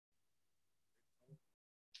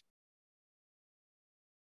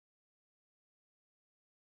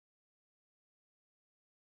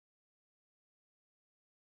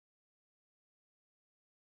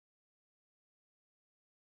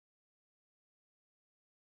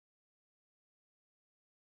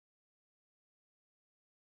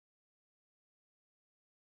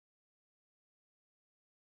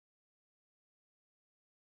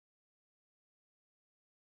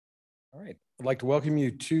right, I'd like to welcome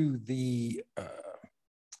you to the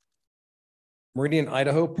Meridian,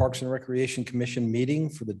 Idaho Parks and Recreation Commission meeting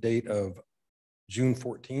for the date of June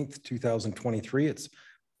 14th, 2023. It's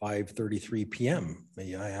 5:33 p.m.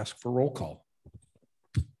 May I ask for roll call?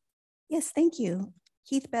 Yes, thank you.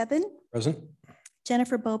 Keith Bevan. Present.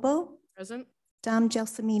 Jennifer Bobo. Present. Dom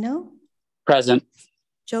Gelsomino. Present.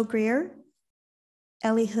 Joe Greer.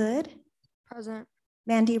 Ellie Hood. Present.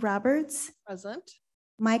 Mandy Roberts. Present.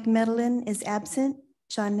 Mike Medellin is absent.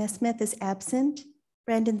 John Nesmith is absent.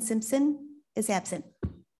 Brandon Simpson is absent.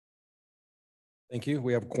 Thank you.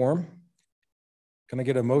 We have a quorum. Can I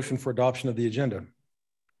get a motion for adoption of the agenda?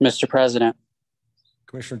 Mr. President,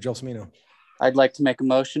 Commissioner Gelsomino. I'd like to make a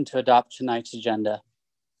motion to adopt tonight's agenda.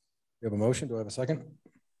 You have a motion. Do I have a second?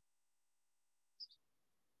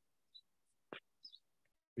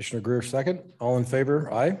 Commissioner Greer, second. All in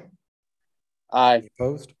favor? Aye. Aye. Any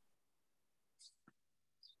opposed?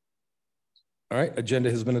 All right, agenda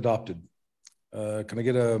has been adopted. Can I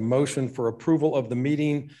get a motion for approval of the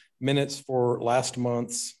meeting minutes for last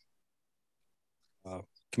month's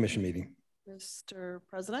commission meeting? Mr.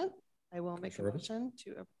 President, I will make a motion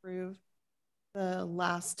to approve the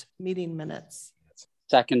last meeting minutes.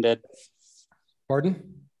 Seconded.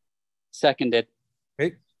 Pardon? Seconded.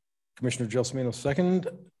 Okay. Commissioner Gelsomino, second.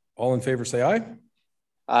 All in favor, say aye.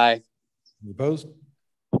 Aye. Any opposed?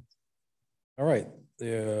 All right.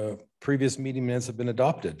 The previous meeting minutes have been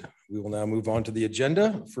adopted. We will now move on to the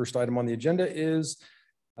agenda. First item on the agenda is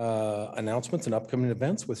announcements and upcoming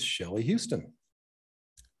events with Shelley Houston.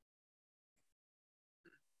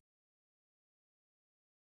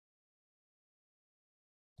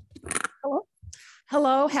 Hello.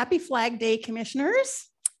 Hello. Happy Flag Day, commissioners.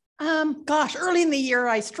 Gosh, early in the year,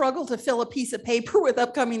 I struggled to fill a piece of paper with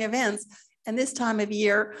upcoming events. And this time of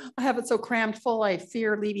year, I have it so crammed full, I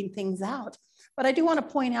fear leaving things out. But I do want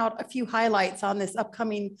to point out a few highlights on this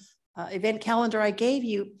upcoming event calendar I gave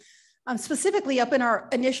you. Specifically up in our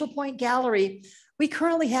Initial Point Gallery, we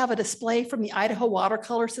currently have a display from the Idaho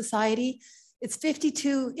Watercolor Society. It's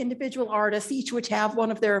 52 individual artists, each which have one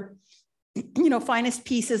of their finest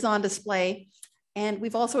pieces on display. And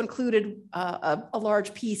we've also included a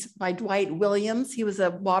large piece by Dwight Williams. He was a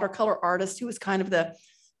watercolor artist who was kind of the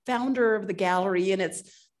founder of the gallery and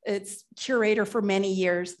its curator for many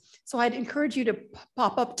years. So I'd encourage you to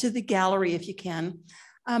pop up to the gallery if you can.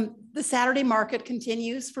 The Saturday market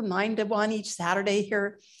continues from 9 to 1 each Saturday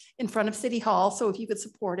here in front of City Hall. So if you could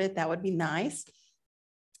support it, that would be nice.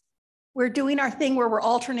 We're doing our thing where we're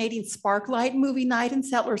alternating Sparklight movie night in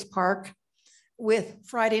Settlers Park with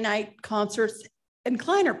Friday night concerts in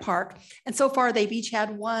Kleiner Park. And so far they've each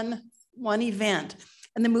had one event.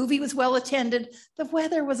 And the movie was well attended. The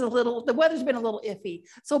weather's been a little iffy.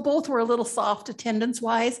 So both were a little soft attendance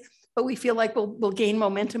wise, but we feel like we'll gain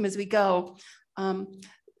momentum as we go.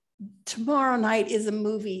 Tomorrow night is a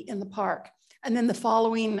movie in the park. And then the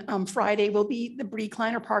following Friday will be the Bree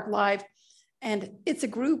Kleiner Park Live. And it's a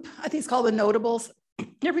group, I think it's called The Notables,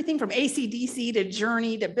 everything from AC/DC to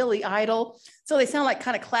Journey to Billy Idol. So they sound like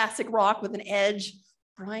kind of classic rock with an edge.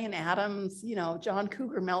 Bryan Adams, John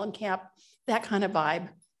Cougar Mellencamp, that kind of vibe.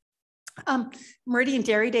 Meridian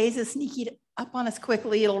Dairy Days is sneaking up on us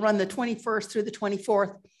quickly. It'll run the 21st through the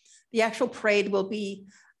 24th. The actual parade will be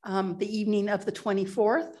the evening of the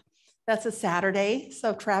 24th. That's a Saturday,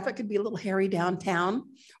 so traffic could be a little hairy downtown.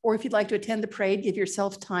 Or if you'd like to attend the parade, give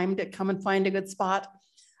yourself time to come and find a good spot.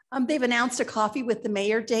 They've announced a coffee with the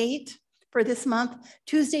mayor date for this month,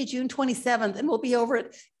 Tuesday, June 27th, and we'll be over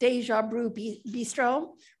at Deja Brew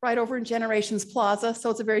Bistro, right over in Generations Plaza. So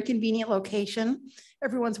it's a very convenient location.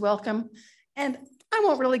 Everyone's welcome. And I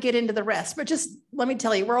won't really get into the rest, but just let me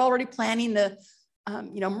tell you, we're already planning the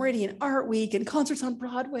Meridian Art Week and concerts on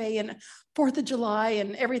Broadway and 4th of July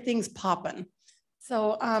and everything's popping.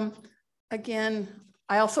 So again,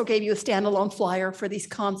 I also gave you a standalone flyer for these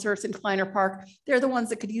concerts in Kleiner Park. They're the ones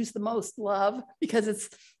that could use the most love because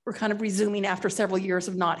we're kind of resuming after several years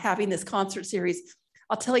of not having this concert series.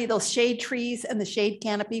 I'll tell you, those shade trees and the shade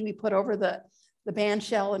canopy we put over the band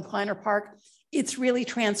shell in Kleiner Park, it's really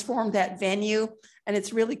transformed that venue and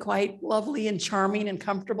it's really quite lovely and charming and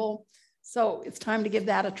comfortable. So it's time to give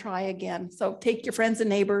that a try again. So take your friends and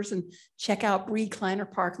neighbors and check out Bree Kleiner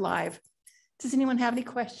Park Live. Does anyone have any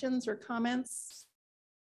questions or comments?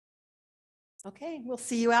 Okay, we'll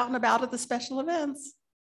see you out and about at the special events.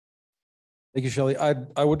 Thank you, Shelley.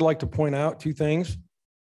 I would like to point out two things.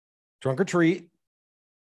 Trunk or treat.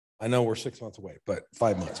 I know we're 6 months away, but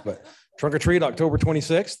 5 months. But trunk or treat, October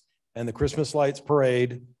 26th, and the Christmas lights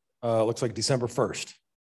parade looks like December 1st.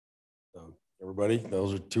 So everybody,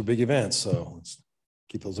 those are two big events. So let's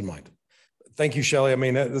keep those in mind. thank you, Shelley. I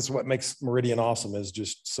mean, this is what makes Meridian awesome, is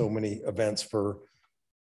just so many events for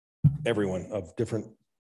everyone of different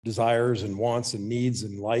desires and wants and needs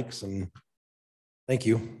and likes. And thank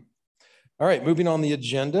you. All right, moving on the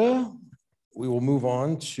agenda, we will move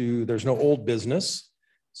on to, there's no old business.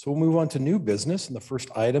 So we'll move on to new business. And the first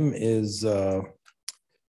item is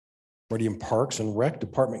Meridian Parks and Rec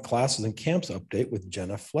Department classes and camps update with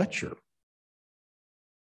Jenna Fletcher.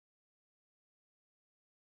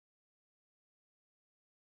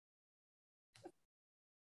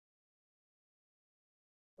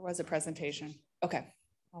 There was a presentation. Okay,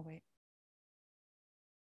 I'll wait.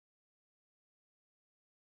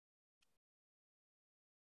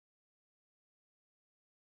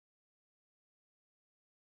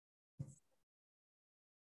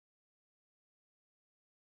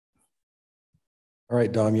 All right,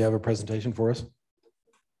 Dom, you have a presentation for us?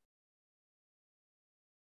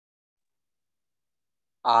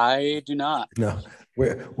 I do not. No,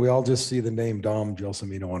 we all just see the name Dom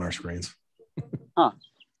Gelsomino on our screens. Huh.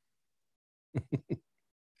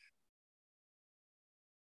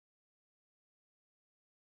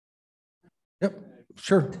 Yep,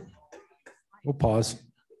 sure. We'll pause.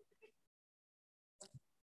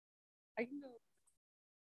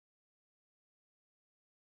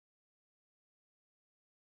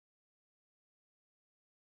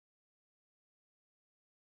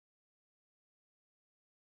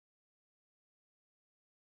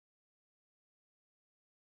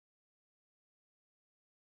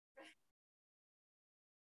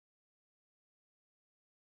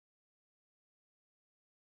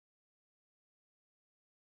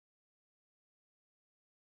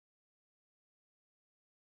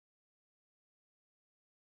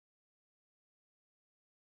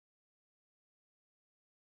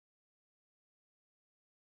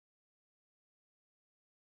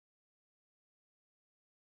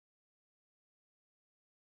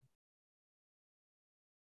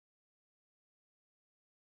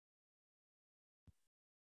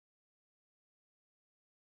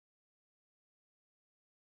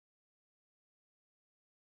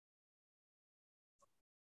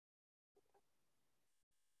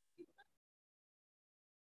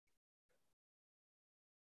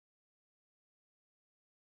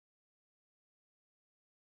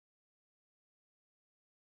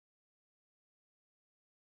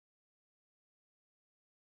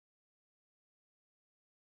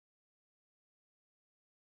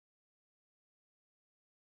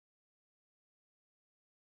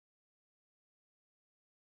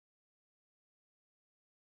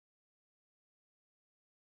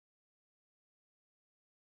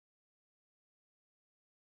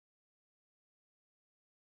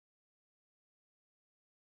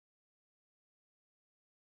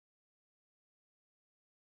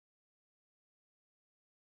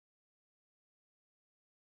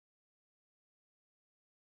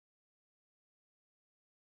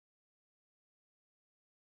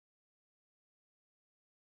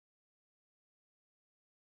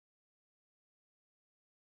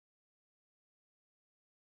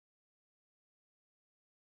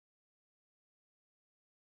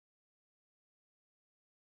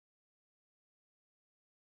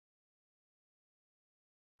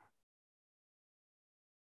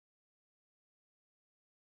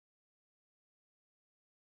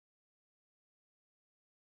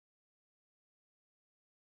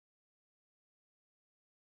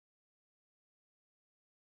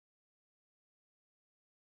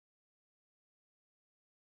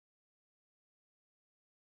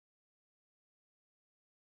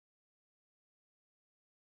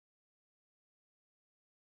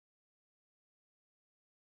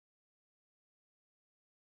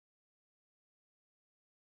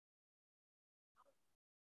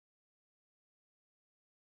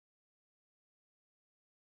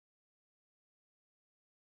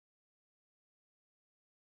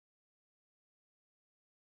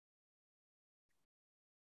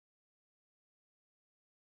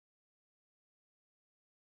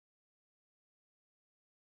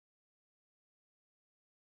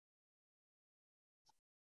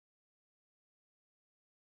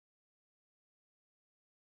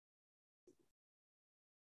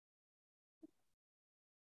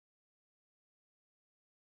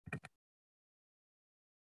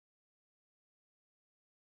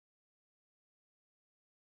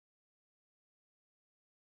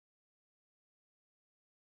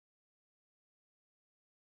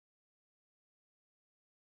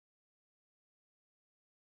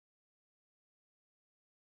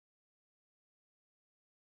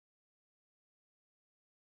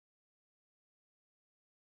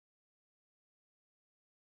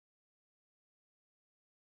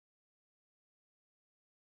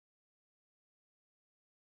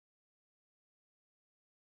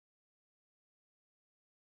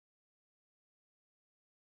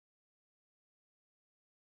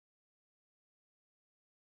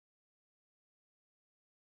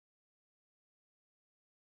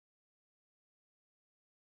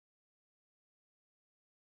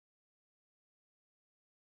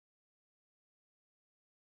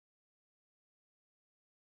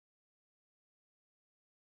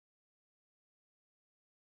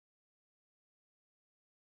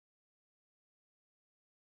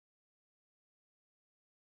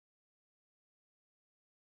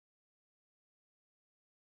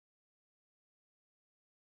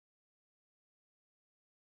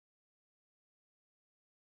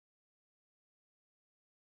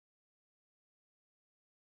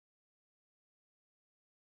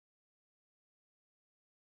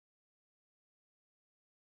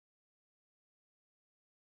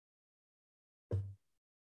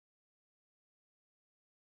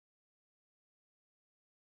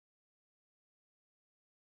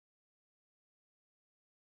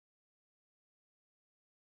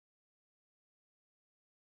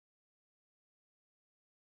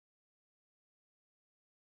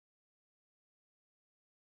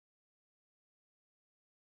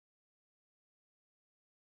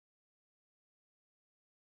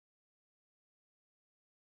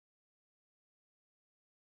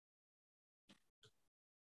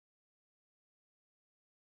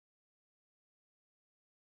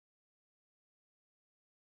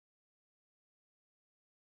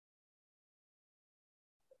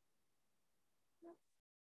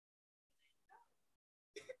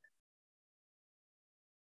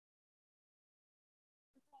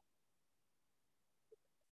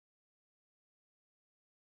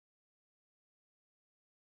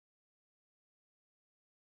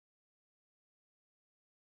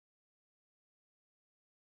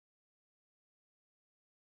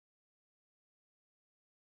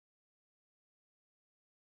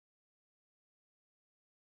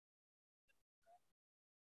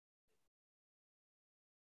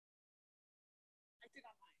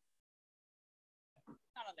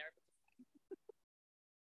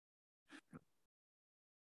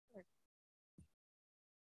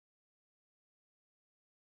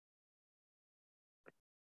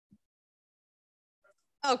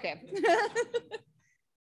 Okay.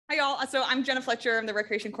 Hi, y'all. So I'm Jenna Fletcher. I'm the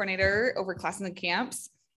recreation coordinator over classes and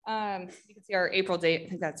camps. You can see our April date. I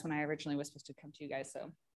think that's when I originally was supposed to come to you guys.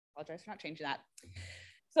 So apologize for not changing that.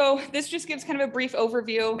 So this just gives kind of a brief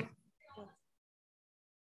overview.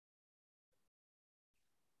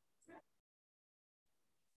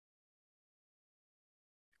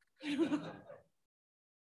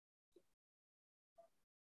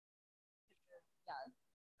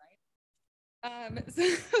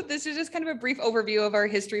 So this is just kind of a brief overview of our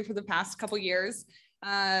history for the past couple years.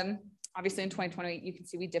 Obviously in 2020, you can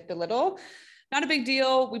see we dipped a little. Not a big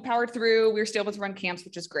deal. We powered through. We were still able to run camps,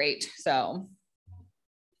 which is great. So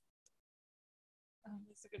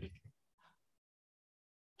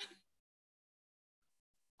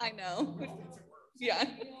I know. Yeah.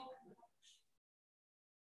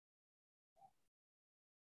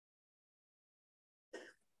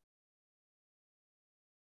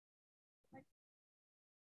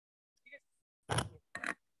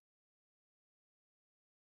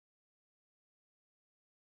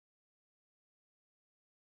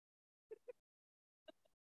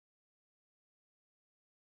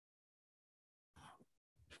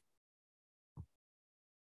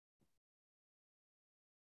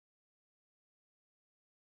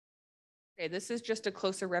 Okay, this is just a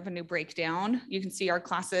closer revenue breakdown. You can see our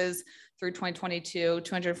classes through 2022,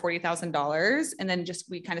 $240,000. And then just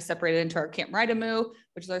we kind of separated into our Camp Ride-A-Moo,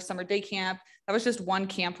 which is our summer day camp. That was just one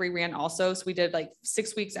camp we ran also. So we did like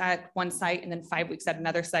 6 weeks at one site and then 5 weeks at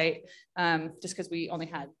another site, just because we only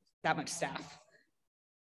had that much staff.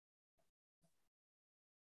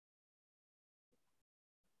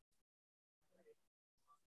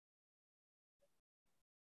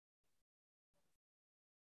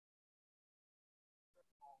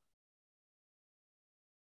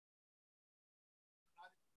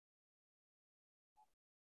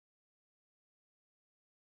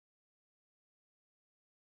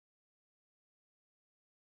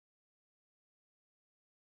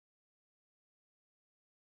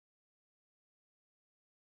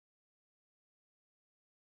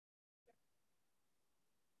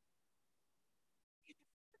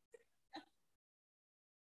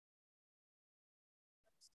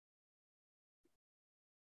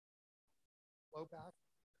 Low back.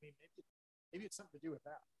 I mean, maybe it's something to do with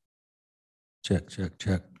that. Check, check,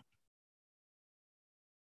 check.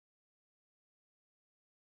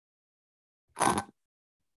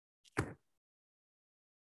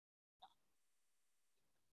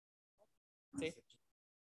 See?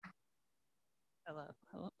 Hello,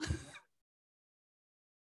 hello.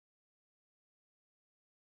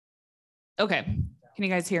 Okay, can you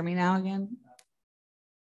guys hear me now again?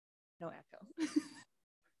 No echo.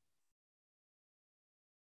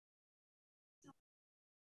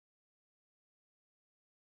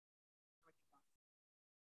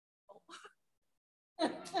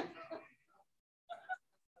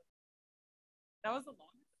 That was a long.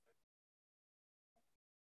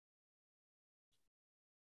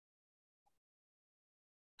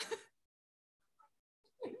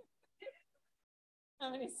 How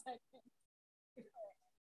many seconds?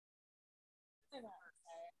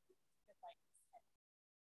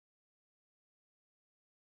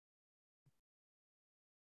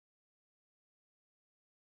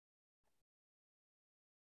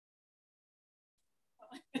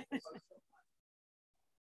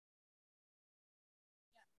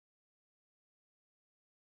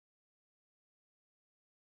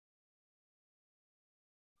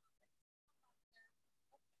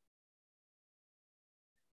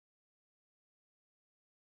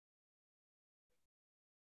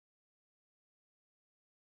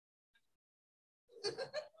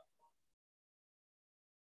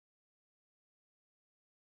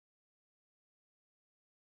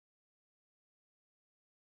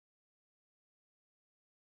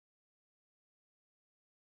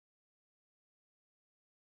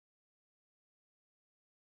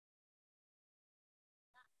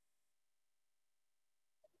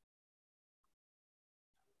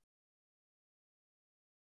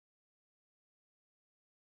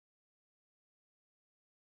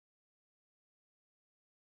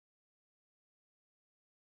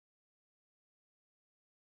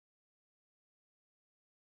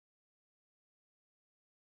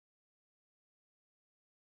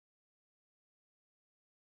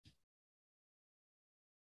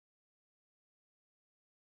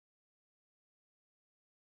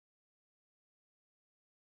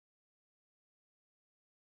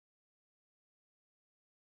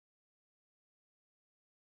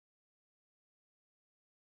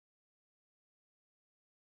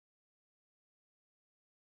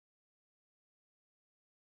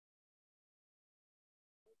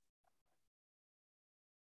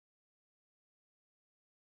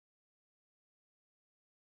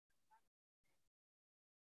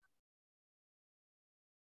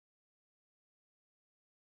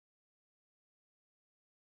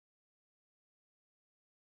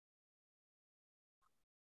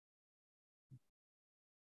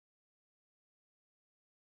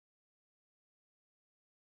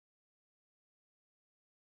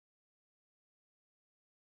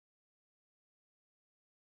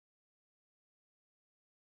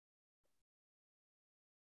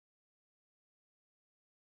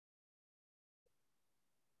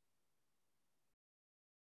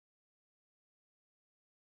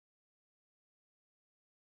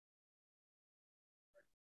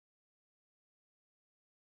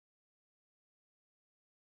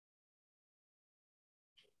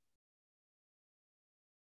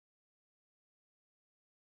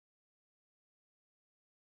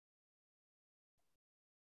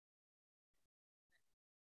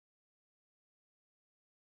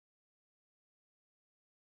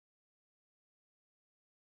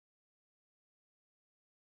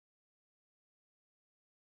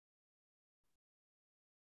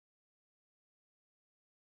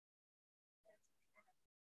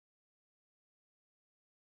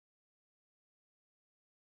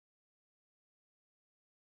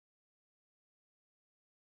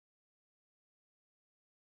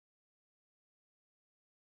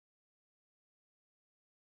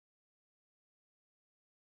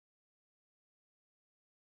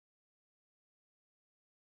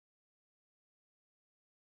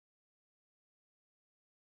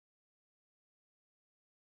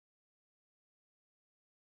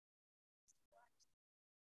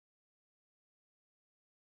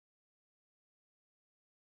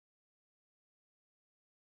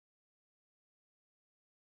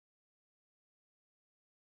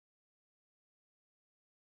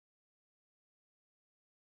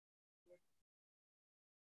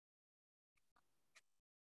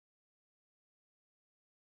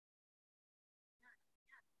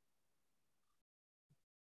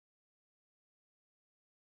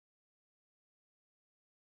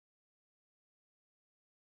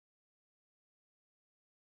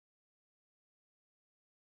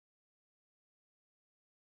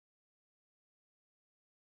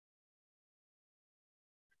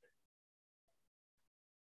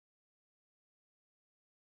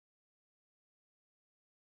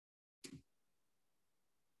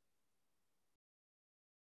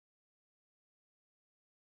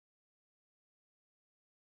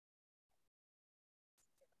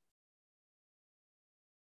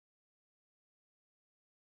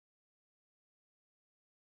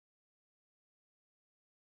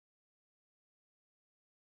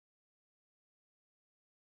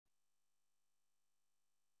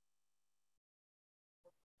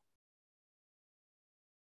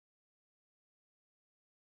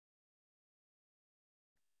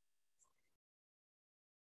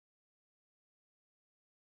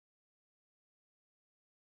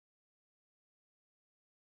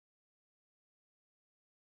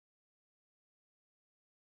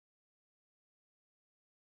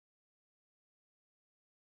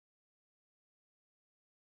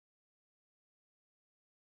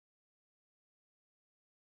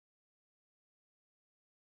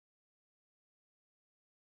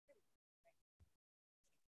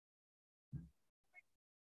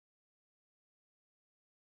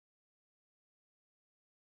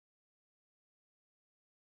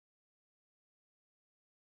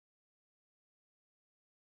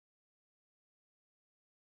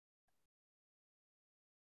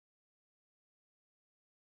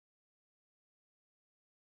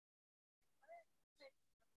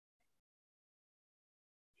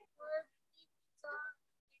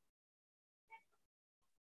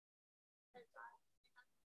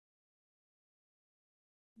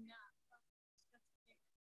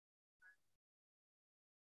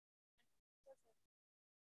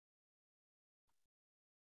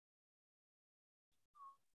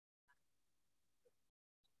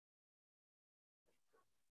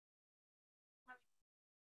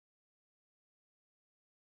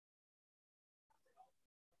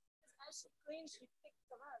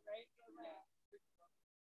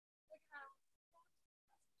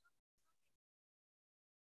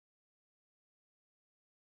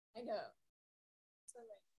 I know.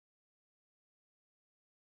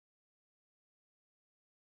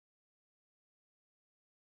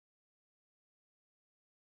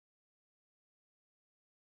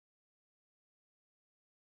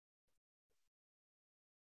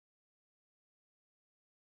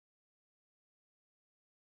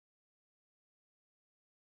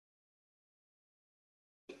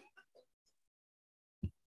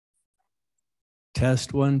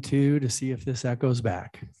 Test 1, 2 to see if this echoes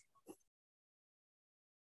back.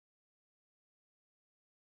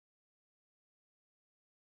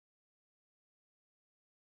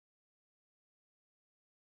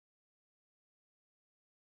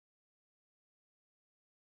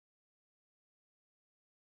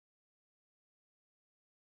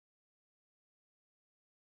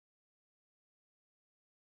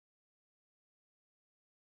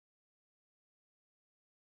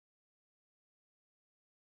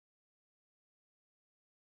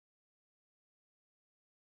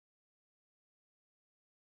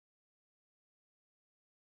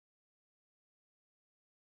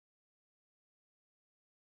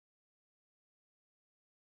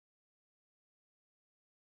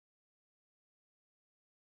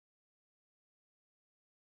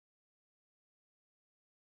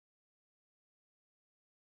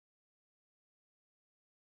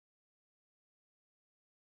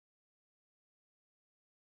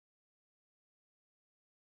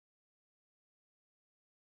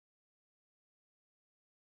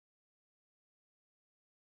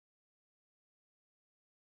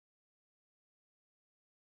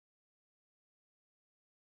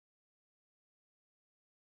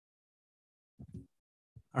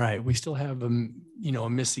 All right, we still have a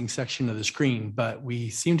missing section of the screen, but we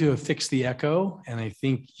seem to have fixed the echo, and I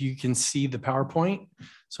think you can see the PowerPoint.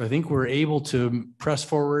 So I think we're able to press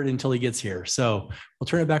forward until he gets here. So we'll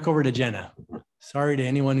turn it back over to Jenna. Sorry to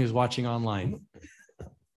anyone who's watching online.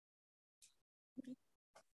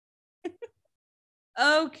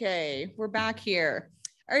 Okay, we're back here.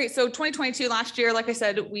 All right, so 2022 last year, like I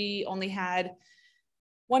said, we only had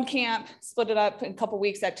one camp, split it up in a couple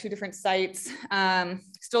weeks at 2 different sites.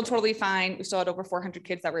 Still totally fine. We still had over 400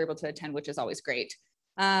 kids that were able to attend, which is always great.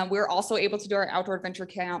 We were also able to do our outdoor adventure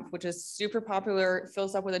camp, which is super popular. It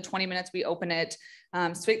fills up within 20 minutes. We open it.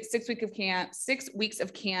 6 weeks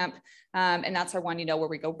of camp. And that's our one, where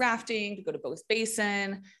we go rafting, we go to Bo's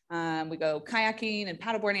Basin, we go kayaking and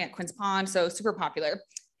paddleboarding at Quinn's Pond. So super popular.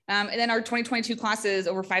 And then our 2022 classes,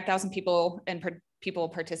 over 5,000 people people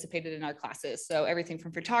participated in our classes. So everything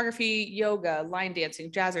from photography, yoga, line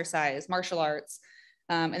dancing, jazzercise, martial arts,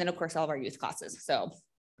 and then of course, all of our youth classes. So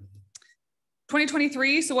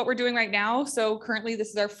 2023, so what we're doing right now. So currently this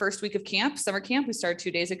is our first week of camp, summer camp. We started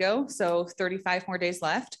 2 days ago, so 35 more days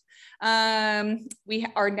left. We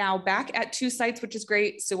are now back at 2 sites, which is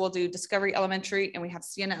great. So we'll do Discovery Elementary and we have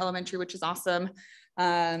Sienna Elementary, which is awesome.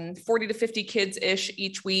 40 to 50 kids-ish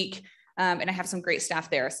each week. And I have some great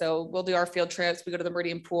staff there. So we'll do our field trips. We go to the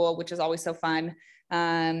Meridian pool, which is always so fun.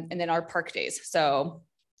 And then our park days. So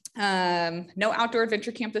no outdoor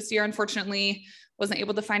adventure camp this year, unfortunately. Wasn't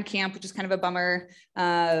able to find camp, which is kind of a bummer.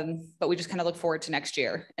 But we just kind of look forward to next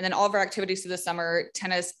year. And then all of our activities through the summer,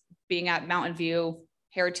 tennis being at Mountain View,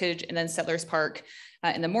 Heritage, and then Settlers Park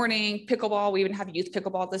in the morning. Pickleball, we even have youth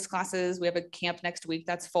pickleball this classes. We have a camp next week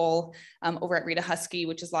that's full over at Rita Husky,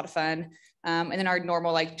 which is a lot of fun. And then our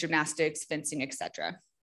normal like gymnastics, fencing, etc.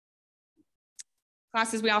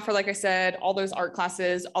 Classes we offer, like I said, all those art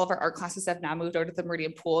classes, all of our art classes have now moved over to the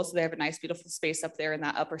Meridian pool. So they have a nice, beautiful space up there in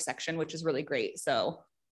that upper section, which is really great. So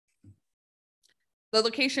the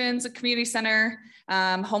locations, a community center,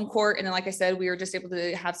 home court. And then, like I said, we were just able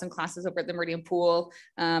to have some classes over at the Meridian pool.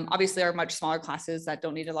 Obviously our much smaller classes that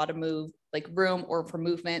don't need a lot of room or for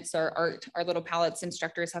movement. So our little pallets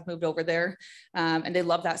instructors have moved over there and they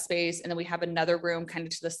love that space. And then we have another room kind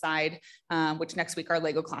of to the side, which next week our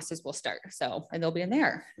Lego classes will start. So, and they'll be in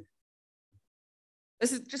there.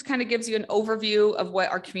 This is just kind of gives you an overview of what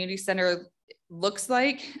our community center looks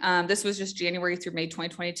like. This was just January through May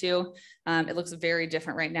 2022. It looks very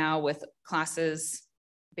different right now with classes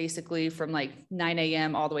basically from like 9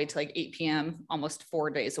 a.m. all the way to like 8 p.m. almost 4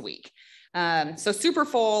 days a week. So super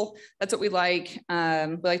full. That's what we like.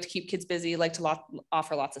 We like to keep kids busy, like to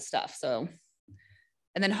offer lots of stuff. So,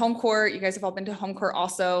 and then home court, you guys have all been to home court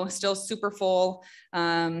also, still super full.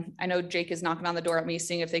 I know Jake is knocking on the door at me,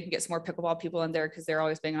 seeing if they can get some more pickleball people in there because they're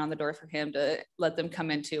always banging on the door for him to let them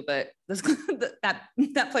come into, but this,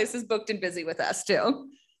 that place is booked and busy with us too.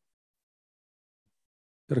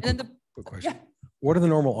 Got a Quick question. What are the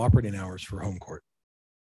normal operating hours for home court?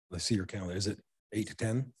 Let's see your calendar. Is it 8 to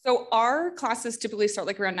 10? So our classes typically start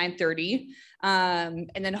like around 9:30. And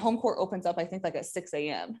then home court opens up, I think like at 6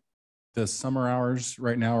 a.m. The summer hours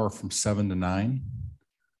right now are from 7 to 9.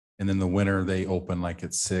 And then the winter, they open like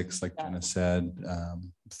at 6, like Jenna said,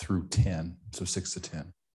 through 10. So 6 to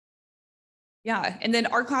 10. Yeah. And then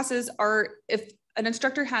our classes are, if an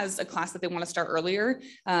instructor has a class that they want to start earlier,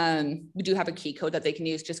 we do have a key code that they can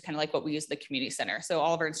use, just kind of like what we use in the community center. So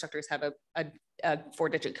all of our instructors have a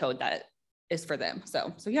 4-digit code that is for them.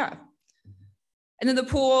 So yeah. And then the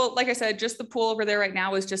pool, like I said, just the pool over there right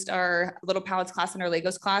now is just our little pallets class and our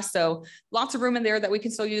Legos class. So lots of room in there that we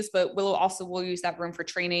can still use, but we'll use that room for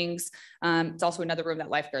trainings. It's also another room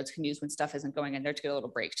that lifeguards can use when stuff isn't going in there to get a little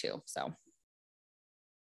break too. So.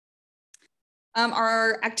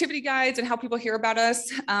 Our activity guides and how people hear about us.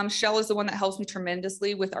 Shell is the one that helps me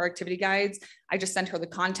tremendously with our activity guides. I just send her the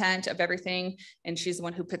content of everything, and she's the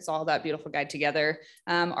one who puts all that beautiful guide together.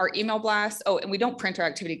 Our email blast. Oh, and we don't print our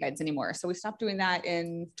activity guides anymore. So we stopped doing that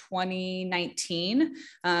in 2019.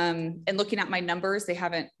 And looking at my numbers,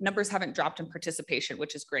 numbers haven't dropped in participation,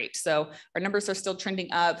 which is great. So our numbers are still trending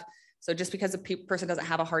up. So just because a person doesn't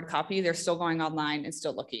have a hard copy, they're still going online and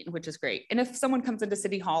still looking, which is great. And if someone comes into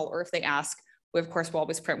City Hall or if they ask, we of course will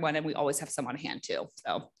always print one, and we always have some on hand too.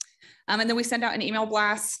 So, and then we send out an email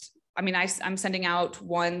blast. I mean, I'm sending out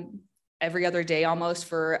one every other day almost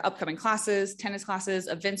for upcoming classes, tennis classes,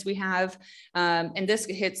 events we have. And this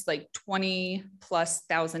hits like 20,000+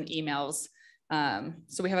 emails.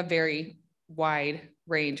 So we have a very wide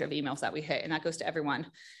range of emails that we hit, and that goes to everyone.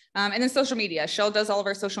 And then social media. Shell does all of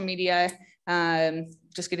our social media,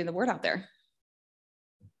 just getting the word out there.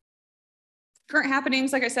 Current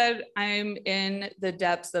happenings, like I said, I'm in the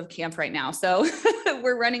depths of camp right now. So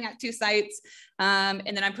we're running at 2 sites. And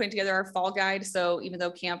then I'm putting together our fall guide. So even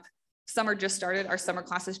though summer just started, our summer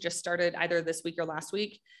classes just started either this week or last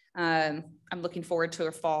week. I'm looking forward to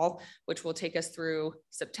our fall, which will take us through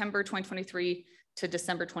September 2023 to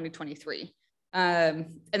December 2023.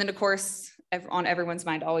 And then of course, on everyone's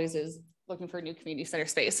mind always is looking for a new community center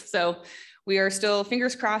space. So we are still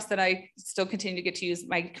fingers crossed that I still continue to get to use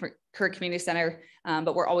my current community center,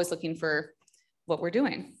 but we're always looking for what we're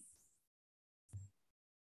doing.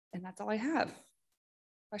 And that's all I have.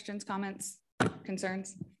 Questions, comments,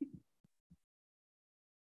 concerns?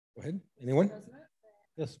 Go ahead. Anyone?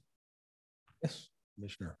 Yes. Yes,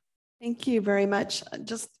 Commissioner. Thank you very much.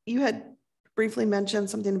 You had briefly mentioned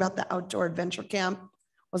something about the outdoor adventure camp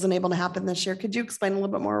wasn't able to happen this year. Could you explain a little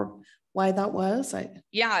bit more why that was?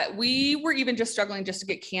 Yeah, we were even just struggling just to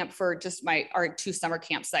get camp for just our 2 summer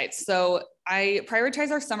campsites. So I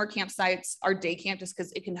prioritize our summer campsites, our day camp, just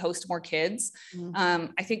because it can host more kids.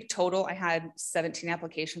 I think total, I had 17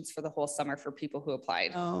 applications for the whole summer for people who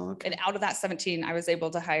applied. Oh, okay. And out of that 17, I was able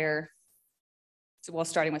to hire,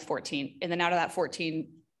 starting with 14. And then out of that 14,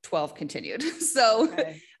 12 continued. So,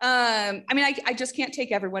 okay. I mean, I just can't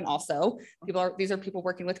take everyone also. These are people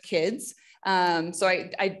working with kids. So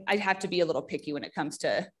I have to be a little picky when it comes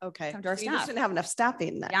to, to our staff. You just didn't have enough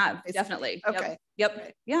staffing then. Yeah, definitely. Okay. Yep.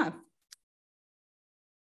 Okay. Yeah.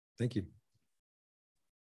 Thank you.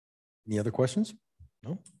 Any other questions? No?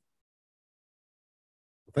 Well,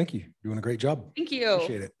 thank you. Doing a great job. Thank you.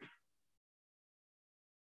 Appreciate it.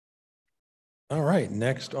 All right,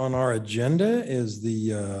 next on our agenda is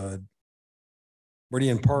the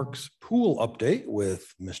Meridian Parks pool update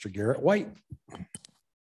with Mr. Garrett White.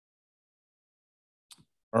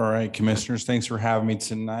 All right, commissioners, thanks for having me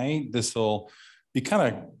tonight. This will be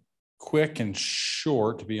kind of quick and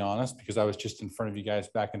short, to be honest, because I was just in front of you guys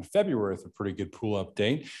back in February with a pretty good pool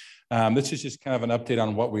update. This is just kind of an update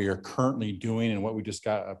on what we are currently doing and what we just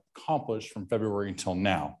got accomplished from February until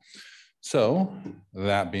now. So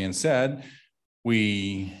that being said,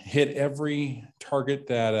 we hit every target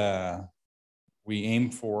that we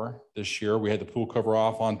aimed for this year. We had the pool cover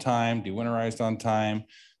off on time, de-winterized on time,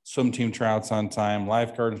 swim team tryouts on time,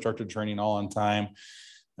 lifeguard instructor training all on time.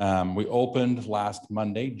 We opened last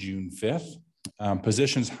Monday, June 5th.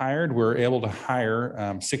 Positions hired, we were able to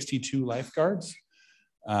hire 62 lifeguards.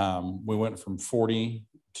 We went from 40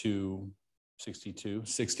 to 62,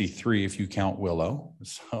 63 if you count Willow.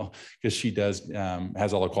 So, because she has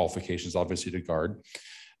all the qualifications, obviously, to guard.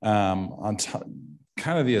 On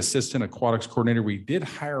kind of the assistant aquatics coordinator, we did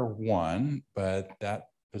hire one, but that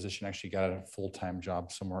position actually got a full-time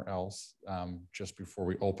job somewhere else just before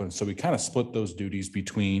we opened. So we kind of split those duties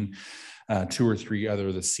between 2 or 3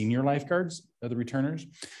 other the senior lifeguards, the returners.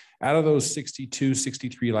 Out of those 62,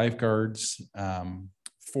 63 lifeguards,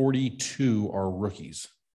 42 are rookies.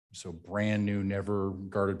 So brand new, never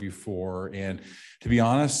guarded before. And to be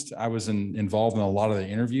honest, I was involved in a lot of the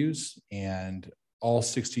interviews, and all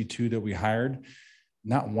 62 that we hired,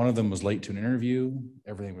 not one of them was late to an interview.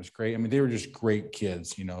 Everything was great. I mean, they were just great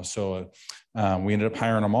kids, you know. So we ended up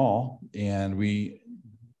hiring them all, and the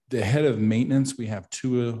head of maintenance, we have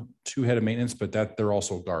two head of maintenance, but that they're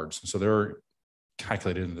also guards. So they're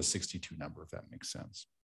calculated into the 62 number, if that makes sense.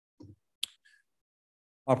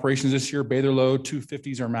 Operations this year, bather load,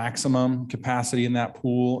 250s are maximum capacity in that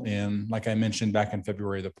pool. And like I mentioned back in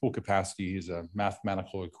February, the pool capacity is a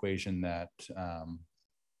mathematical equation that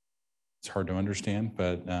it's hard to understand,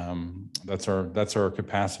 but that's our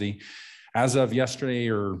capacity. As of yesterday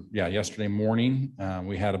morning,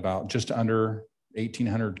 we had about just under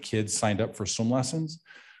 1,800 kids signed up for swim lessons,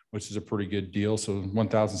 which is a pretty good deal. So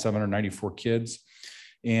 1,794 kids.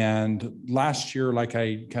 And last year, like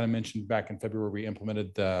I kind of mentioned back in February, we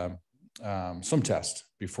implemented the swim test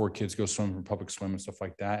before kids go swim for public swim and stuff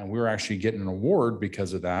like that. And we were actually getting an award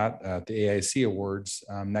because of that at the AIC Awards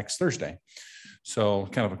next Thursday. So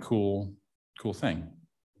kind of a cool thing.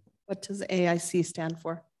 What does AIC stand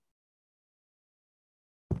for?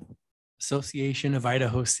 Association of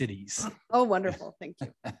Idaho Cities. Oh, wonderful. Thank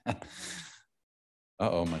you.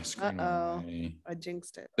 Uh-oh, my screen. I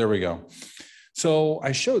jinxed it. There we go. So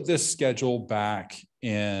I showed this schedule back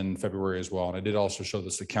in February as well. And I did also show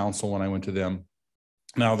this to council when I went to them.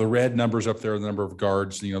 Now the red numbers up there, the number of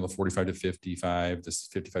guards, you know, the 45 to 55, this is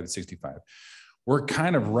 55 to 65. We're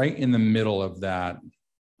kind of right in the middle of that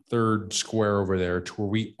third square over there to where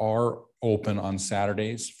we are open on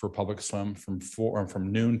Saturdays for public swim from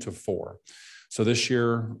noon to 4. So this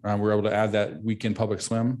year we were able to add that weekend public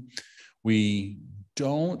swim. We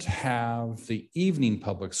don't have the evening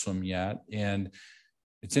public swim yet. And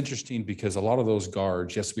it's interesting because a lot of those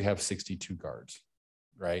guards, yes, we have 62 guards,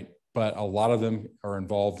 right? But a lot of them are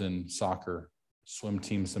involved in soccer, swim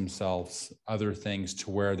teams themselves, other things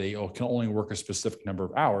to where they can only work a specific number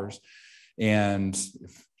of hours. And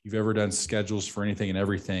if you've ever done schedules for anything and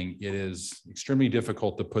everything, it is extremely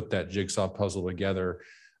difficult to put that jigsaw puzzle together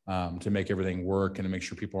to make everything work and to make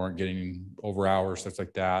sure people aren't getting over hours, stuff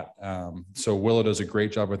like that. So Willa does a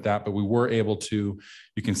great job with that, but we were able to,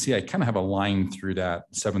 you can see I kind of have a line through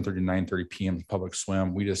that 7:30 to 9:30 p.m. public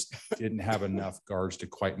swim. We just didn't have enough guards to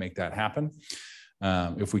quite make that happen.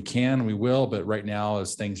 If we can, we will, but right now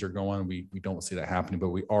as things are going, we don't see that happening, but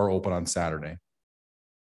we are open on Saturday.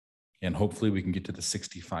 And hopefully we can get to the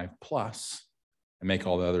 65 plus and make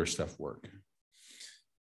all the other stuff work.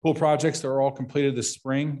 Pool projects that are all completed this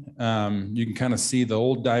spring. You can kind of see the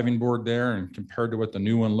old diving board there and compared to what the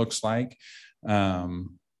new one looks like. And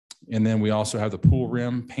then we also have the pool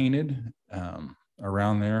rim painted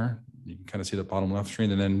around there. You can kind of see the bottom left screen,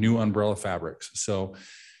 and then new umbrella fabrics. So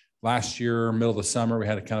last year, middle of the summer, we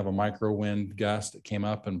had a kind of a micro wind gust that came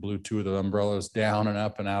up and blew 2 of the umbrellas down and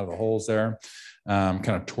up and out of the holes there. Kind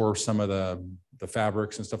of tore some of the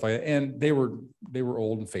fabrics and stuff like that. And they were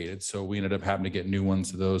old and faded. So we ended up having to get new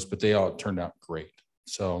ones of those, but they all turned out great.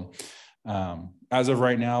 So as of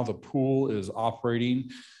right now, the pool is operating,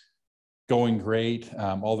 going great.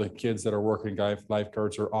 All the kids that are working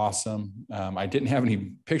lifeguards are awesome. I didn't have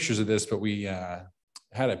any pictures of this, but we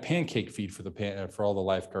had a pancake feed for all the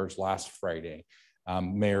lifeguards last Friday.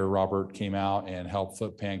 Mayor Robert came out and helped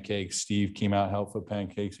flip pancakes. Steve came out and helped flip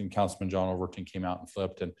pancakes, and Councilman John Overton came out and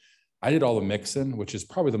flipped. And I did all the mixing, which is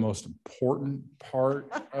probably the most important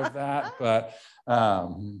part of that. But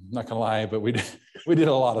not gonna lie, but we did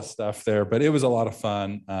a lot of stuff there. But it was a lot of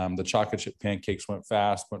fun. The chocolate chip pancakes went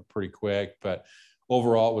fast, went pretty quick, but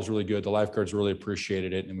overall it was really good. The lifeguards really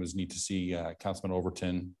appreciated it, and it was neat to see Councilman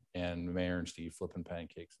Overton and the mayor and Steve flipping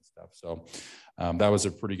pancakes and stuff. So that was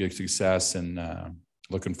a pretty good success, and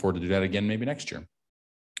looking forward to do that again maybe next year.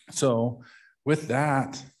 So with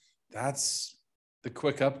that, that's the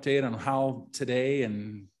quick update on how today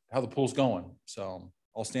and how the pool's going. So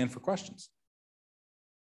I'll stand for questions.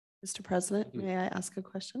 Mr. President, may I ask a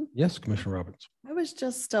question? Yes, Commissioner Robbins. I was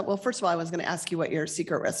just, well, first of all, I was going to ask you what your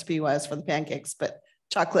secret recipe was for the pancakes, but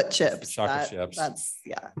chocolate chips. Chips. That's,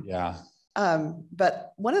 yeah. Yeah.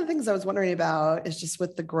 But one of the things I was wondering about is just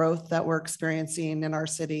with the growth that we're experiencing in our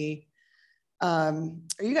city. Are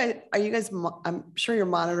you guys, I'm sure you're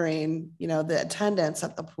monitoring, the attendance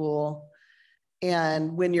at the pool,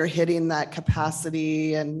 and when you're hitting that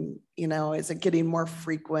capacity, and, is it getting more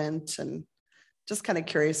frequent? And just kind of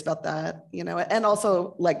curious about that, and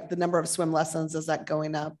also like the number of swim lessons, is that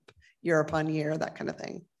going up year upon year, that kind of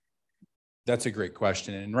thing? That's a great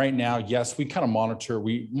question. And right now, yes, we kind of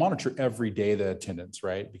monitor every day the attendance,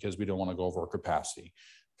 right? Because we don't want to go over our capacity.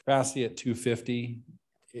 Capacity at 250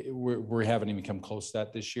 we haven't even come close to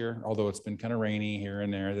that this year, although it's been kind of rainy here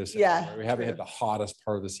and there. We haven't hit the hottest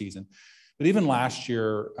part of the season. But even last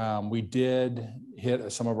year, we did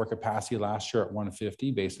hit some of our capacity last year at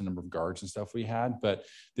 150 based on the number of guards and stuff we had. But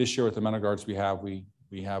this year with the amount of guards we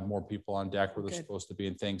have more people on deck where they're supposed to be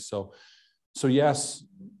and things. So yes,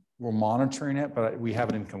 we're monitoring it, but we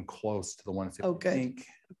haven't even come close to the 150. Okay. I think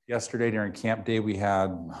yesterday during camp day, we had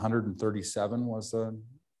 137 was the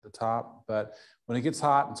top, but when it gets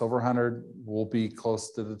hot, it's over 100, we'll be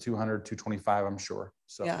close to the 200, 225, I'm sure.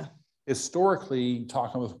 So yeah. Historically,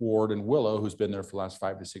 talking with Ward and Willow, who's been there for the last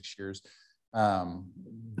 5 to 6 years,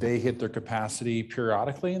 they hit their capacity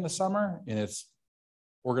periodically in the summer, and it's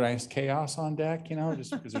organized chaos on deck,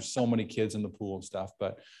 just because there's so many kids in the pool and stuff.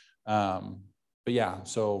 But yeah,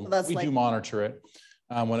 so we do monitor it.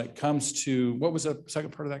 When it comes to, what was the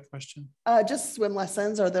second part of that question? Just swim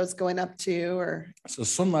lessons. Are those going up too, or? So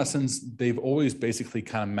swim lessons, they've always basically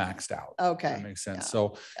kind of maxed out. Okay. That makes sense.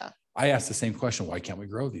 So I asked the same question, why can't we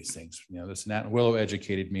grow these things? This and that. And Willow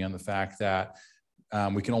educated me on the fact that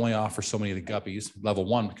we can only offer so many of the guppies, level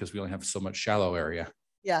 1, because we only have so much shallow area.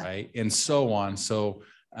 Yeah. Right. And so on. So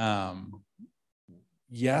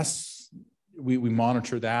yes, we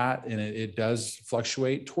monitor that, and it does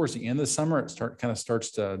fluctuate towards the end of the summer. It kind of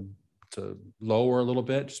starts to lower a little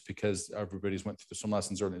bit, just because everybody's went through the swim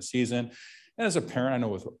lessons early in the season. And as a parent, I know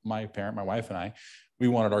with my wife and I, we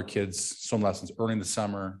wanted our kids swim lessons early in the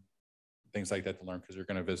summer, things like that to learn, because they're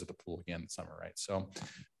going to visit the pool again in the summer, right? So,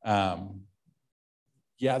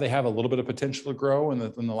 yeah, they have a little bit of potential to grow in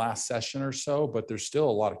the last session or so, but there's still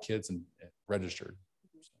a lot of kids registered.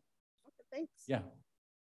 Okay, thanks. Yeah.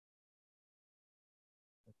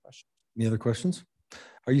 Any other questions?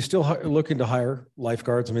 Are you still looking to hire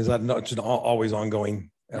lifeguards? I mean, is that not always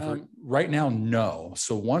ongoing effort? Right now, no.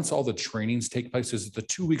 So once all the trainings take place, it's the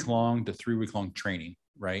 2-week-long to 3-week-long training,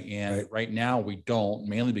 right? And right now we don't,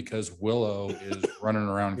 mainly because Willow is running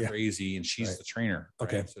around crazy, and she's the trainer.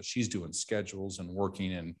 Right? Okay. So she's doing schedules and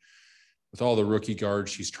working, and with all the rookie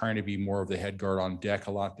guards, she's trying to be more of the head guard on deck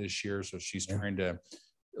a lot this year. So she's trying to,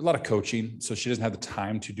 a lot of coaching. So she doesn't have the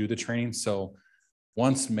time to do the training. So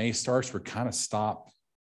once May starts, we're kind of stop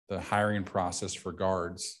the hiring process for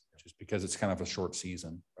guards, just because it's kind of a short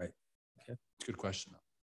season. Right. Okay. It's a good question.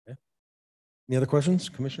 Okay. Any other questions,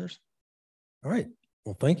 commissioners? All right.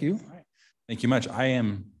 Well, thank you. All right. Thank you much. I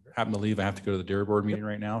happen to leave. I have to go to the dairy board meeting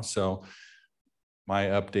right now. So my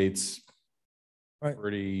updates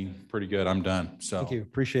pretty good. I'm done. So thank you.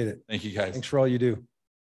 Appreciate it. Thank you guys. Thanks for all you do.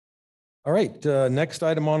 All right. Next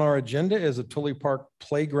item on our agenda is a Tully Park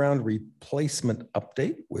playground replacement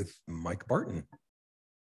update with Mike Barton.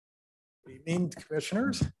 Good evening,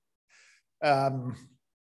 commissioners.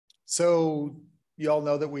 So you all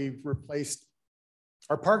know that we've replaced,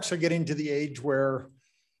 our parks are getting to the age where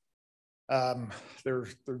they're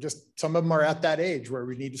just, some of them are at that age where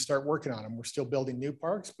we need to start working on them. We're still building new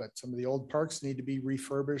parks, but some of the old parks need to be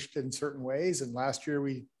refurbished in certain ways. And last year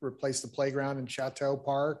we replaced the playground in Chateau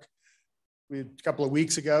Park. A couple of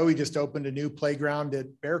weeks ago, we just opened a new playground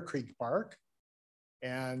at Bear Creek Park.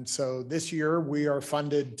 And so this year we are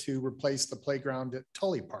funded to replace the playground at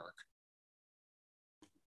Tully Park.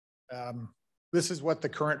 This is what the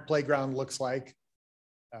current playground looks like.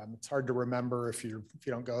 It's hard to remember if you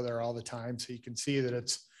don't go there all the time. So you can see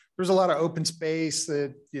that there's a lot of open space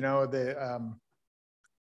that,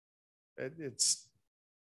 it's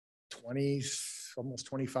 20, almost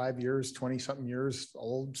 25 years, 20 something years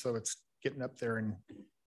old. So it's getting up there in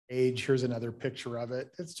age. Here's another picture of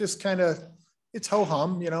it. It's just kind of, it's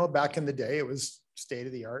ho-hum, back in the day, it was state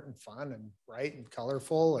of the art and fun and bright and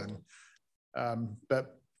colorful. And,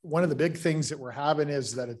 but one of the big things that we're having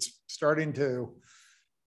is that it's starting to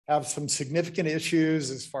have some significant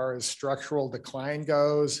issues as far as structural decline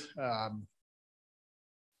goes.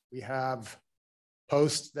 We have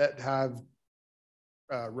posts that have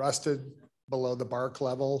rusted below the bark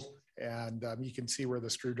level, and you can see where the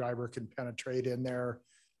screwdriver can penetrate in there.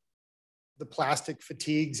 The plastic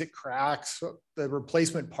fatigues, it cracks. The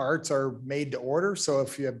replacement parts are made to order. So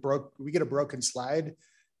if we get a broken slide,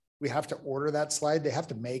 we have to order that slide. They have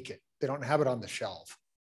to make it. They don't have it on the shelf.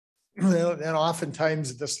 And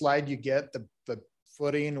oftentimes the slide you get, the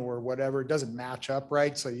footing or whatever, it doesn't match up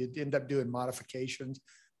right. So you end up doing modifications.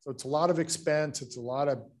 So it's a lot of expense. It's a lot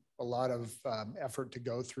of effort to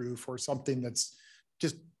go through for something that's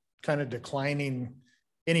just kind of declining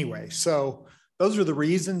anyway. So those are the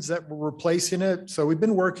reasons that we're replacing it. So we've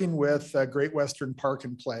been working with Great Western Park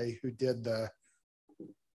and Play, who did the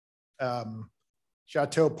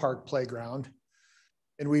Chateau Park Playground.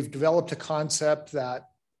 And we've developed a concept that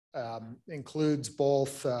includes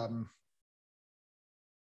both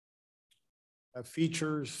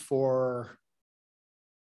features for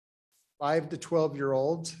 5 to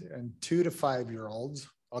 12-year-olds and 2 to 5-year-olds.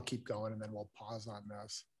 I'll keep going and then we'll pause on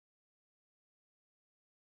this.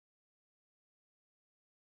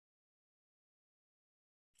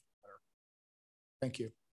 Thank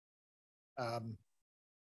you.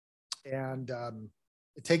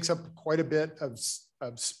 It takes up quite a bit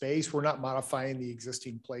of space. We're not modifying the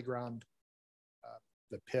existing playground,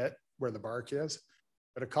 the pit where the bark is,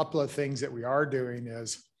 but a couple of things that we are doing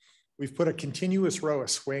is we've put a continuous row of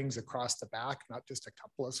swings across the back, not just a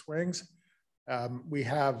couple of swings. We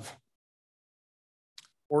have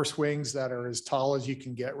 4 swings that are as tall as you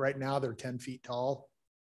can get right now. They're 10 feet tall.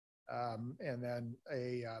 And then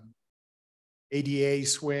a ADA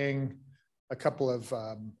swing, a couple of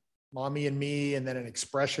mommy and me, and then an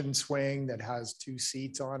expression swing that has 2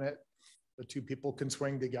 seats on it. The 2 people can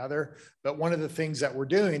swing together. But one of the things that we're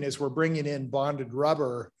doing is we're bringing in bonded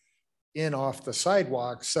rubber in off the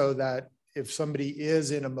sidewalk so that if somebody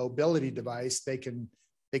is in a mobility device, they can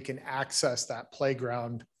access that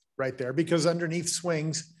playground right there, because underneath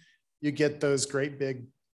swings, you get those great big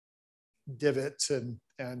divots and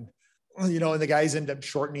you know, and the guys end up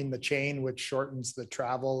shortening the chain, which shortens the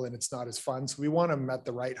travel and it's not as fun. So we want them at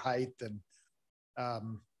the right height. And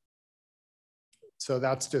so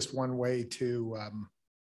that's just one way to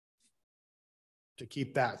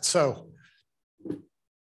keep that. So if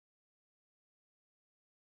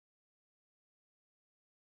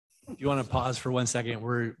you want to pause for 1 second,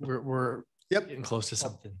 we're yep, getting close to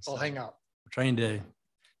something. I'll hang out. We're trying to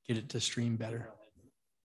get it to stream better.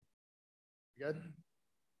 Good.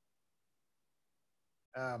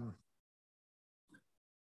 So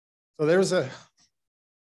there's a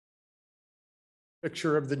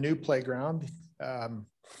picture of the new playground.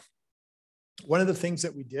 One of the things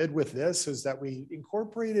that we did with this is that we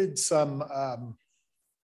incorporated some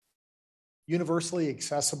universally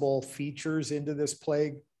accessible features into this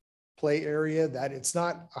play area, that it's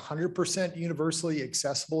not 100% universally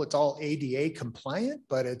accessible. It's all ADA compliant,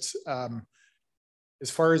 but it's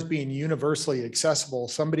as far as being universally accessible,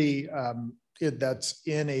 somebody that's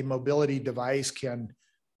in a mobility device can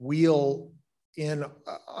wheel in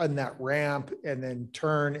on that ramp and then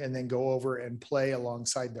turn and then go over and play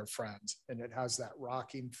alongside their friends. And it has that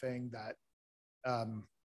rocking thing that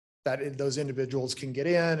those individuals can get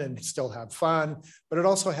in and still have fun, but it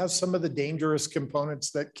also has some of the dangerous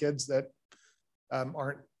components that kids that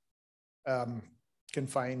aren't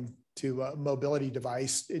confined to a mobility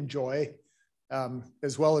device enjoy.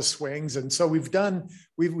 As well as swings. And so we've kind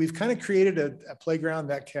of created a playground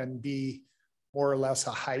that can be more or less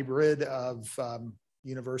a hybrid of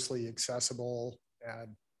universally accessible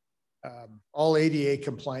and all ADA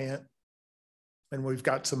compliant. And we've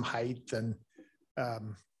got some height, and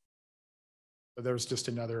so there's just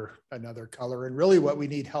another color. And really what we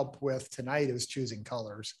need help with tonight is choosing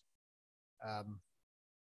colors.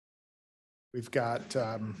 We've got,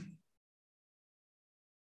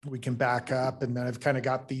 we can back up, and then I've kind of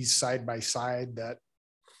got these side by side that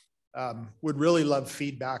would really love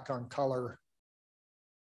feedback on color.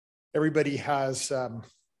 Everybody has,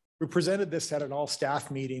 we presented this at an all staff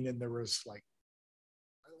meeting, and there was like,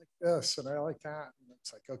 I like this and I like that. And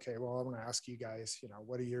it's like, okay, well, I'm going to ask you guys, you know,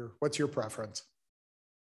 what's your preference?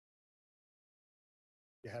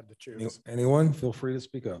 You had to choose. Anyone, feel free to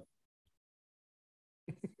speak up.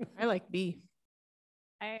 I like B.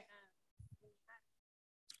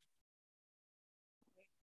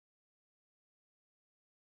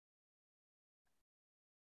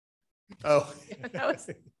 Oh, yeah, that was.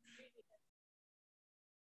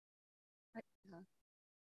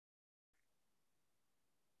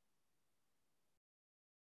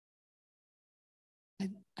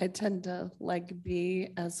 I tend to like B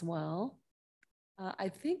as well. I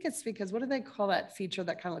think it's because, what do they call that feature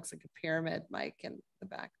that kind of looks like a pyramid, Mike, in the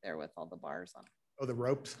back there with all the bars on it? Oh, the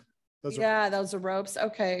ropes. Those are ropes.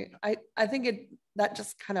 Okay. I think that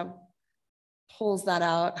just kind of pulls that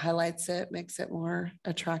out, highlights it, makes it more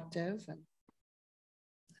attractive. And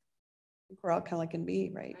I think we're all kind of like in B,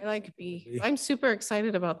 right? I like B. I'm super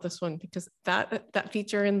excited about this one because that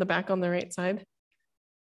feature in the back on the right side,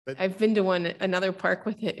 but I've been to another park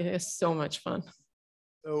with it. It is so much fun.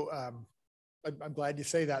 So I'm glad you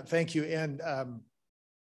say that. Thank you. And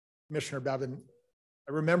Commissioner Bevan,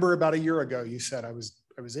 I remember about a year ago, you said I was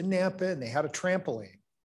in Nampa and they had a trampoline.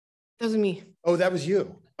 That was me. Oh, that was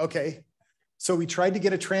you. Okay. So we tried to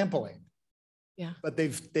get a trampoline. Yeah. But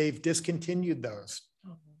they've discontinued those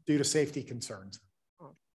due to safety concerns.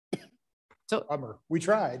 So bummer. We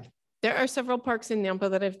tried. There are several parks in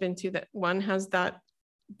Nampa that I've been to that one has that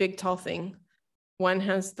big tall thing. One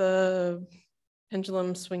has the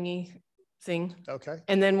pendulum swingy thing. Okay.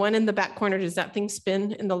 And then one in the back corner, does that thing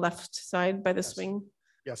spin in the left side by the swing?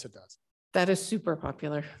 Yes, it does. That is super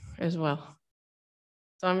popular as well.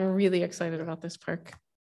 So I'm really excited about this park.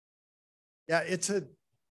 Yeah, it's a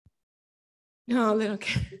No, they don't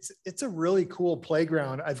care. it's a really cool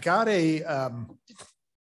playground. I've got a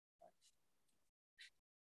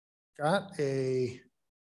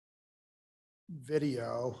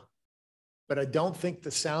video, but I don't think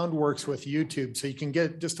the sound works with YouTube. So you can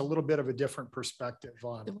get just a little bit of a different perspective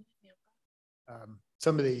on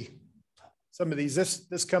some of these.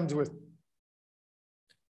 This comes with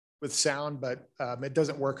sound, but it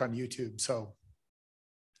doesn't work on YouTube. So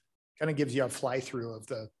kind of gives you a fly through of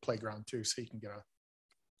the playground too. So you can get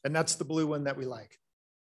and that's the blue one that we like.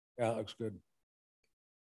 Yeah, it looks good.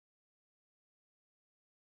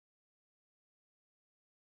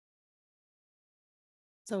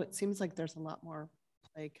 So it seems like there's a lot more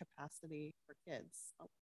play capacity for kids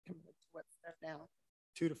compared to what's there now.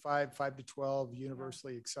 2 to 5, 5 to 12,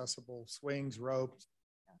 universally accessible swings, ropes,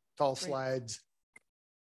 tall slides.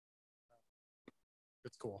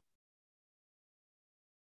 It's cool.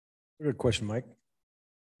 Good question, Mike.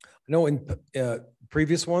 I know in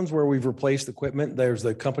previous ones where we've replaced equipment, there's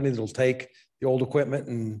the company that'll take the old equipment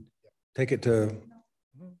and take it to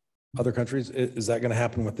other countries. Is that going to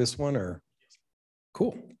happen with this one or?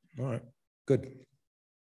 Cool. All right. Good.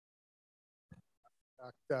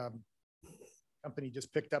 Company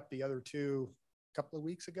just picked up the other two a couple of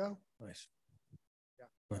weeks ago. Nice. Yeah.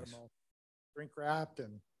 Nice. Drink wrapped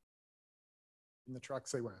and in the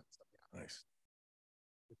trucks they went. So, yeah. Nice.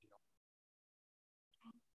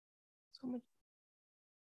 So much.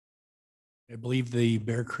 I believe the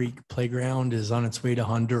Bear Creek Playground is on its way to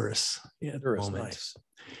Honduras at the moment. Nice.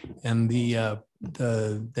 And the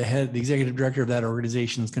executive director of that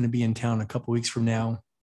organization is going to be in town a couple weeks from now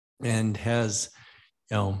and has,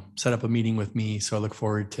 set up a meeting with me. So I look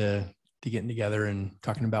forward to getting together and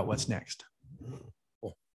talking about what's next.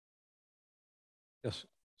 Cool. Yes.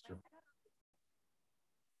 Sure.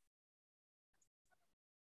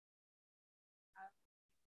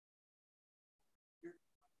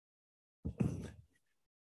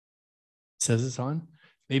 Says it's on.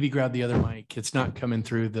 Maybe grab the other mic. It's not coming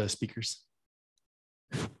through the speakers.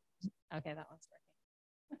 Okay, that one's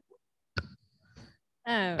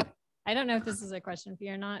working. I don't know if this is a question for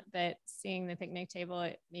you or not, but seeing the picnic table,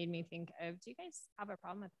 it made me think of, do you guys have a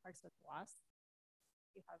problem with parks with wasps?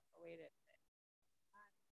 Do you have a way to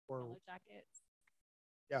yellow jackets?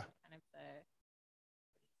 Yeah. Kind of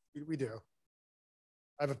the. We do.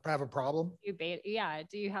 I have a problem. Yeah.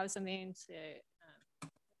 Do you have something to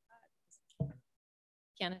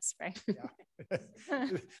can spray? Yeah.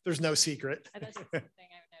 There's no secret. That's just something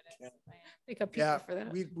I've noticed. Pick up Yeah, for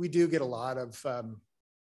that. we do get a lot of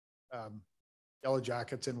yellow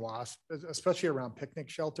jackets and wasps, especially around picnic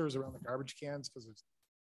shelters, around the garbage cans, because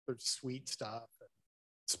there's sweet stuff and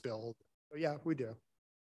spilled. So yeah, we do.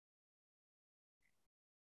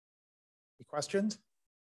 Any questions?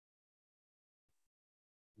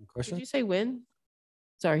 Any questions? Did you say when?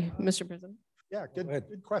 Sorry, Mr. President. Yeah,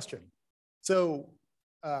 good question. So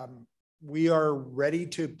we are ready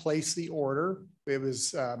to place the order. It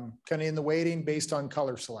was kind of in the waiting based on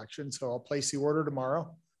color selection. So I'll place the order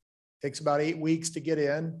tomorrow. Takes about 8 weeks to get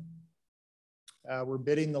in. We're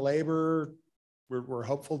bidding the labor. We're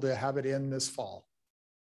hopeful to have it in this fall.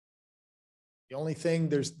 The only thing,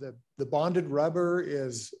 there's the bonded rubber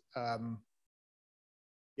is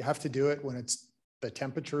you have to do it when the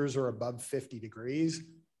temperatures are above 50 degrees.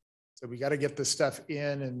 So we got to get this stuff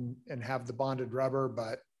in and have the bonded rubber,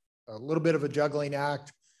 but a little bit of a juggling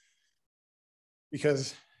act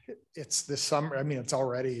because it's this summer. I mean, it's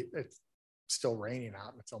still raining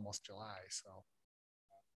out and it's almost July. So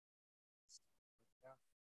yeah.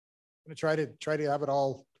 I'm going to try to have it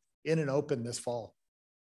all in and open this fall.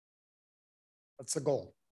 That's the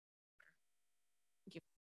goal. Thank you.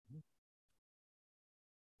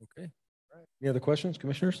 Okay. All right. Any other questions,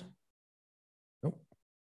 commissioners? Nope.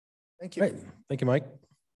 Thank you. All right. Thank you, Mike.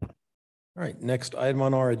 All right. Next item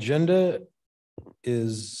on our agenda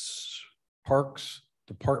is Parks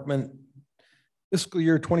Department fiscal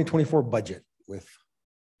year 2024 budget with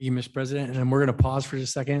you, Mr. President, and we're going to pause for just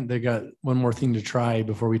a second. They got one more thing to try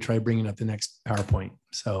before we try bringing up the next PowerPoint.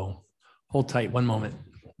 So hold tight one moment.